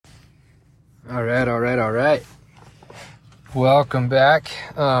All right. Welcome back.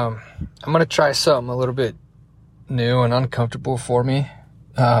 I'm going to try something a little bit new and uncomfortable for me.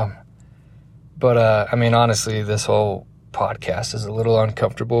 Honestly, this whole podcast is a little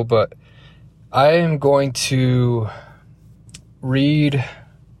uncomfortable, but I am going to read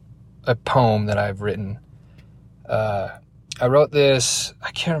a poem that I've written. I wrote this,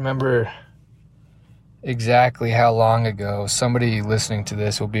 I can't remember exactly how long ago. Somebody listening to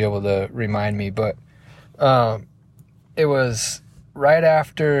this will be able to remind me, but it was right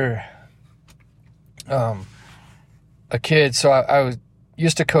after a kid. So I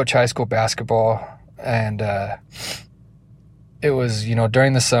used to coach high school basketball, and it was,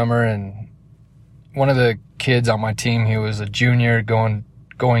 during the summer, and one of the kids on my team, he was a junior going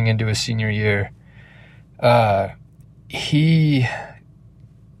into his senior year. He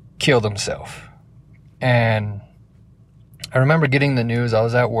killed himself. And I remember getting the news. I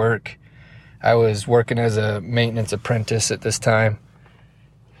was at work. I was working as a maintenance apprentice at this time.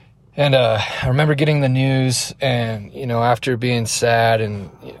 And I remember getting the news, and, after being sad and,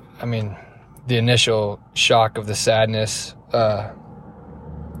 the initial shock of the sadness, I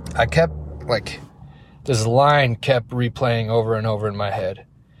kept, this line kept replaying over and over in my head.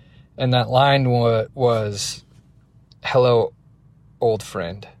 And that line was, "Hello, old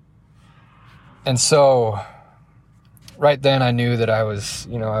friend." And so right then I knew that I was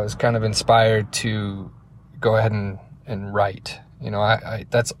kind of inspired to go ahead and write. I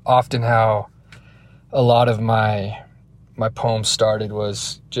that's often how a lot of my poems started,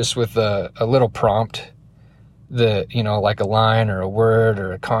 was just with a little prompt that, like a line or a word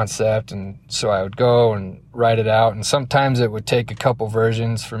or a concept. And so I would go and write it out. And sometimes it would take a couple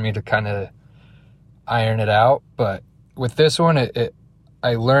versions for me to kind of iron it out. But with this one,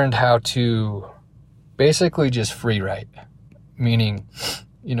 I learned how to basically just free write, meaning,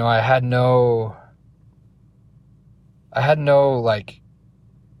 I had no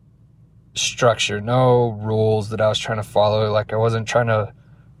structure, no rules that I was trying to follow. I wasn't trying to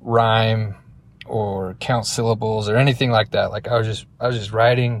rhyme or count syllables or anything like that. I was just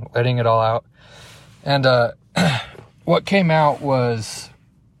writing, letting it all out. And what came out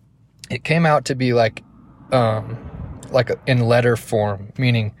to be in letter form,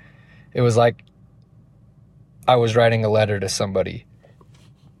 meaning it was like I was writing a letter to somebody.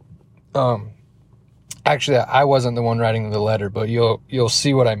 Actually, I wasn't the one writing the letter, but you'll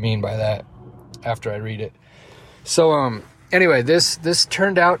see what I mean by that after I read it. So, anyway, this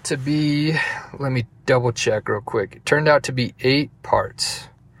turned out to be, let me double check real quick. It turned out to be 8 parts.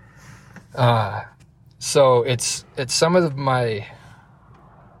 So it's some of my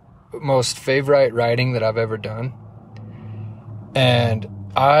most favorite writing that I've ever done. And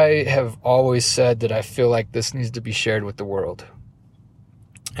I have always said that I feel like this needs to be shared with the world.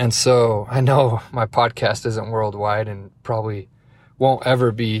 And so I know my podcast isn't worldwide and probably won't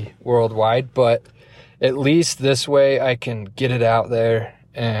ever be worldwide, but at least this way I can get it out there,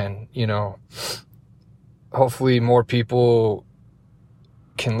 and, hopefully more people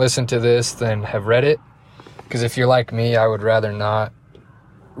can listen to this than have read it. Because if you're like me, I would rather not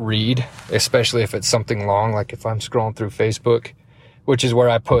read, especially if it's something long, like if I'm scrolling through Facebook, which is where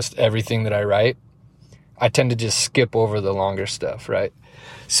I post everything that I write. I tend to just skip over the longer stuff, right?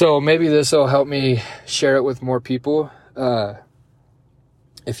 So maybe this will help me share it with more people.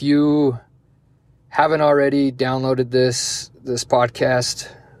 If you haven't already downloaded this podcast,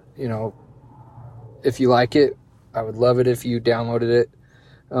 if you like it, I would love it if you downloaded it.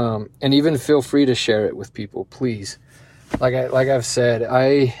 And even feel free to share it with people, please. Like I've said,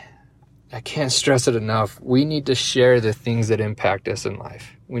 I can't stress it enough. We need to share the things that impact us in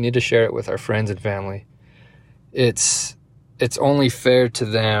life. We need to share it with our friends and family. It's only fair to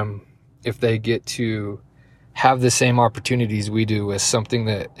them if they get to have the same opportunities we do with something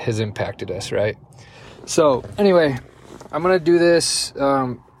that has impacted us, right? So anyway, I'm going to do this.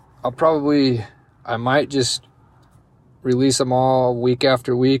 I might just release them all week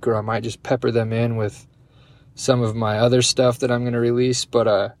after week, or I might just pepper them in with some of my other stuff that I'm going to release.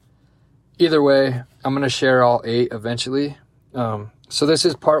 But either way, I'm going to share all 8 eventually. So this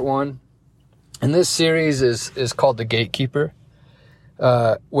is part 1. And this series is called The Gatekeeper,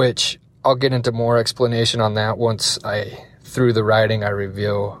 which I'll get into more explanation on that once through the writing, I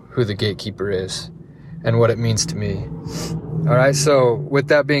reveal who the gatekeeper is and what it means to me. All right, so with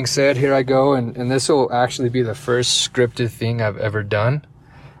that being said, here I go. And this will actually be the first scripted thing I've ever done,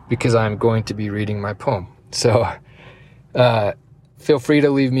 because I'm going to be reading my poem. So feel free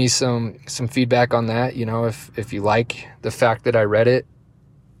to leave me some feedback on that. If you like the fact that I read it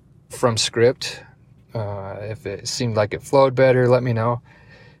from script, if it seemed like it flowed better, let me know.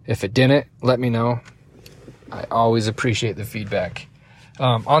 If it didn't, let me know. I always appreciate the feedback.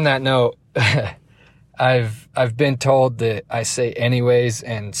 On that note, I've been told that I say anyways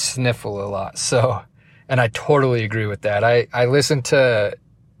and sniffle a lot. So, and I totally agree with that. I listen to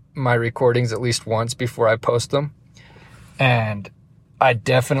my recordings at least once before I post them, and I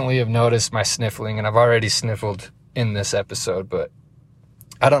definitely have noticed my sniffling, and I've already sniffled in this episode, but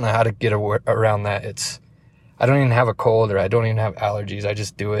I don't know how to get around that. I don't even have a cold, or I don't even have allergies. I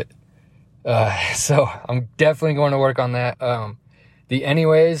just do it. So I'm definitely going to work on that. The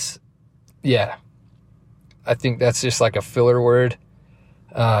anyways, yeah, I think that's just like a filler word.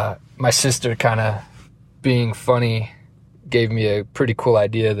 My sister, kind of being funny, gave me a pretty cool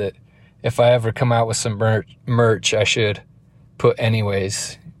idea that if I ever come out with some merch, I should put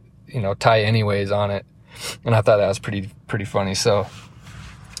anyways, tie anyways on it. And I thought that was pretty funny. So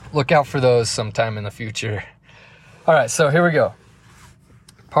look out for those sometime in the future. All right, so here we go.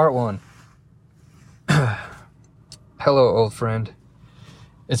 Part 1. Hello, old friend.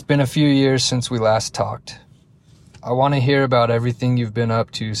 It's been a few years since we last talked. I want to hear about everything you've been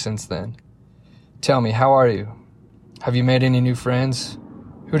up to since then. Tell me, how are you? Have you made any new friends?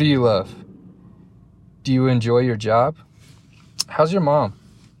 Who do you love? Do you enjoy your job? How's your mom?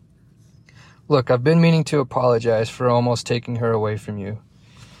 Look, I've been meaning to apologize for almost taking her away from you.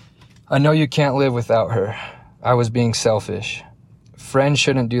 I know you can't live without her. I was being selfish. Friends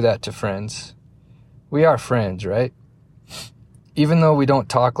shouldn't do that to friends. We are friends, right? Even though we don't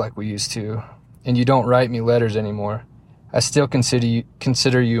talk like we used to, and you don't write me letters anymore, I still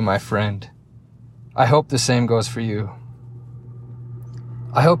consider you my friend. I hope the same goes for you.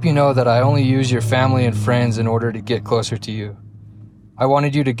 I hope you know that I only use your family and friends in order to get closer to you. I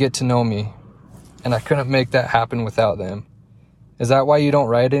wanted you to get to know me, and I couldn't make that happen without them. Is that why you don't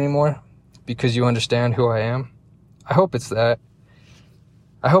write anymore? Because you understand who I am? I hope it's that.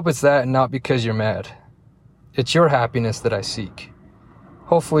 I hope it's that, and not because you're mad. It's your happiness that I seek.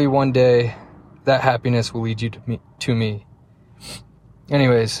 Hopefully one day that happiness will lead you to me.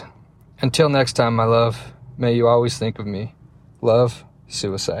 Anyways, until next time, my love, may you always think of me. Love,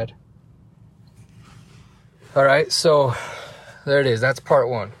 Suicide. All right, so there it is. That's part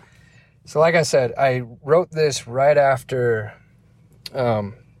 1. So like I said, I wrote this right after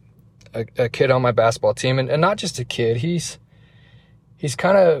a kid on my basketball team, and not just a kid. He was,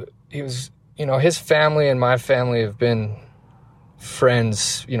 his family and my family have been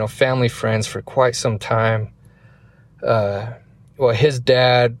friends, family friends for quite some time. Well, his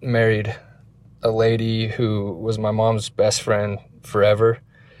dad married a lady who was my mom's best friend forever.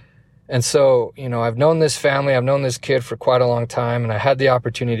 And so, I've known this family, I've known this kid for quite a long time, and I had the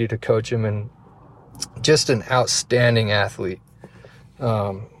opportunity to coach him, and just an outstanding athlete.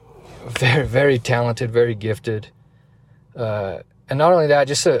 Very, very talented, very gifted. And not only that,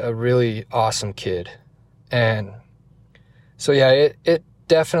 just a really awesome kid. And so, yeah, it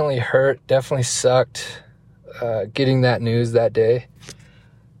definitely hurt, definitely sucked, getting that news that day.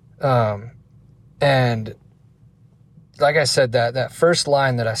 And like I said, that first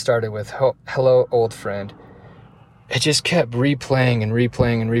line that I started with, hello, old friend, it just kept replaying and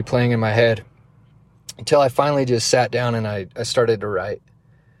replaying and replaying in my head until I finally just sat down and I started to write.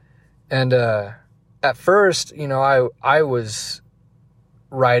 And at first, I was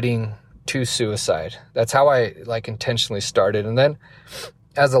writing to suicide. That's how I intentionally started. And then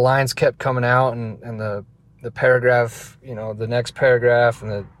as the lines kept coming out and the paragraph, the next paragraph,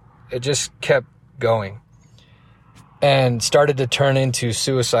 and it just kept going and started to turn into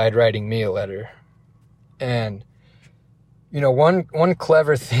suicide writing me a letter. And one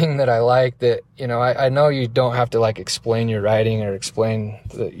clever thing that I like that, I know you don't have to explain your writing or explain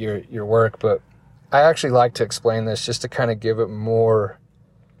your work, but I actually like to explain this just to kind of give it more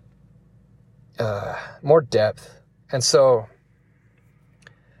depth. And so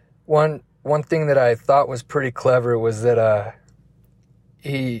one thing that I thought was pretty clever was that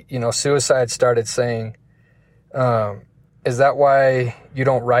Suicide started saying, is that why you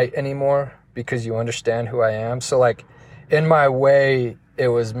don't write anymore? Because you understand who I am? So in my way, it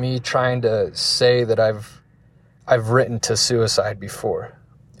was me trying to say that I've written to suicide before,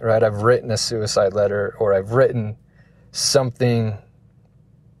 right? I've written a suicide letter, or I've written something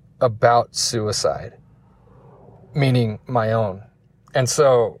about suicide, meaning my own. And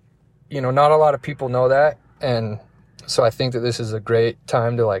so, not a lot of people know that. And so I think that this is a great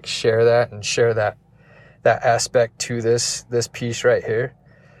time to share that and share that aspect to this piece right here.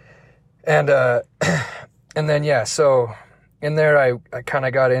 And, and then, yeah, so in there, I kind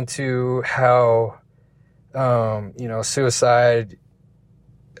of got into how, suicide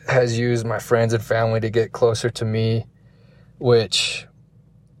has used my friends and family to get closer to me, which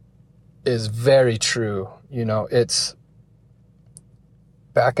is very true. You know, it's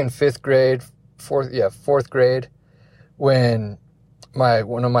back in fourth grade, when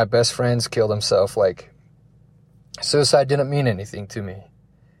one of my best friends killed himself. Like, suicide didn't mean anything to me.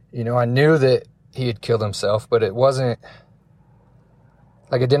 You know, I knew that he had killed himself, but it wasn't,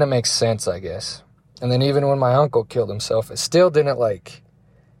 like, it didn't make sense, I guess. And then even when my uncle killed himself, it still didn't, like,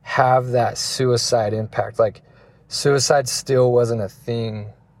 have that suicide impact. Like, suicide still wasn't a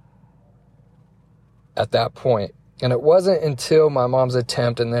thing at that point. And it wasn't until my mom's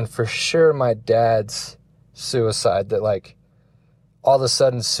attempt, and then for sure my dad's suicide, that, like, all of a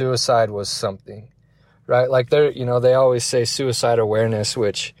sudden suicide was something, right? Like, they always say suicide awareness,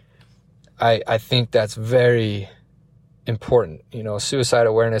 which I think that's very important, suicide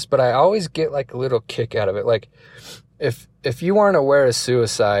awareness. But I always get, like, a little kick out of it. Like, if you aren't aware of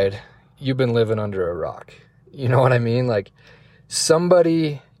suicide, you've been living under a rock. You know what I mean? Like,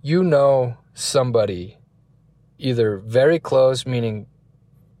 somebody, either very close, meaning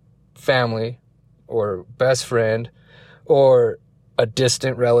family or best friend, or a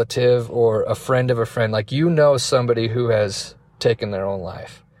distant relative or a friend of a friend, like, somebody who has taken their own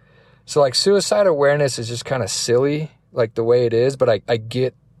life. So, like, suicide awareness is just kind of silly, like, the way it is, but I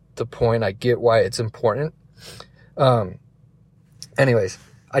get the point. I get why it's important. Anyways,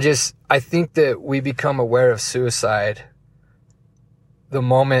 I think that we become aware of suicide the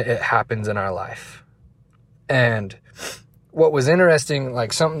moment it happens in our life. And what was interesting,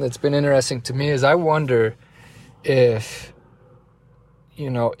 like, something that's been interesting to me, is I wonder if,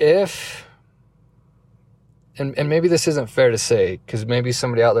 and maybe this isn't fair to say, because maybe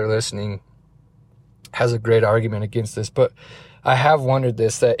somebody out there listening has a great argument against this, but I have wondered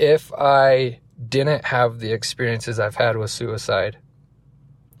this, that if I didn't have the experiences I've had with suicide,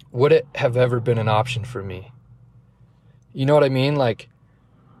 would it have ever been an option for me? You know what I mean? Like,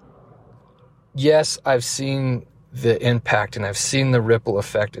 yes, I've seen the impact and I've seen the ripple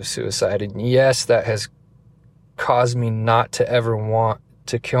effect of suicide. And yes, that has caused me not to ever want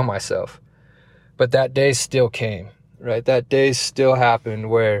to kill myself. But that day still came, right? That day still happened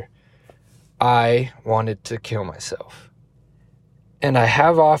where I wanted to kill myself. And I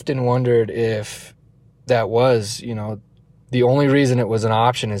have often wondered if that was, the only reason it was an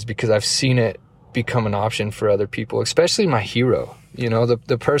option is because I've seen it become an option for other people, especially my hero,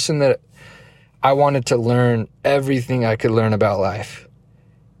 the person that I wanted to learn everything I could learn about life.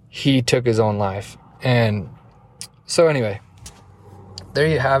 He took his own life. And so anyway, there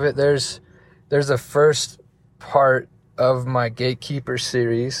you have it. There's a first part of my Gatekeeper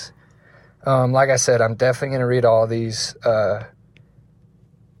series. Like I said, I'm definitely going to read all these.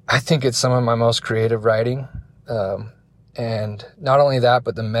 I think it's some of my most creative writing. And not only that,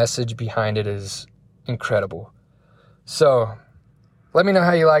 but the message behind it is incredible. So let me know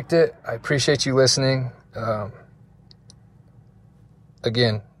how you liked it. I appreciate you listening.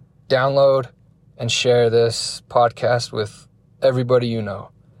 Again, download and share this podcast with everybody you know.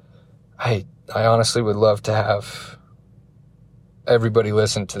 I honestly would love to have everybody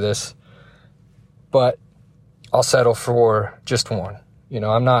listen to this, but I'll settle for just one.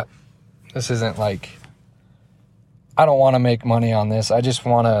 This isn't like, I don't want to make money on this. I just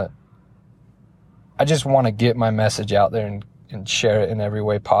want to get my message out there and share it in every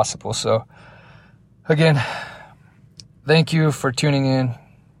way possible. So again, thank you for tuning in.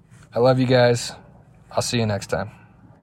 I love you guys. I'll see you next time.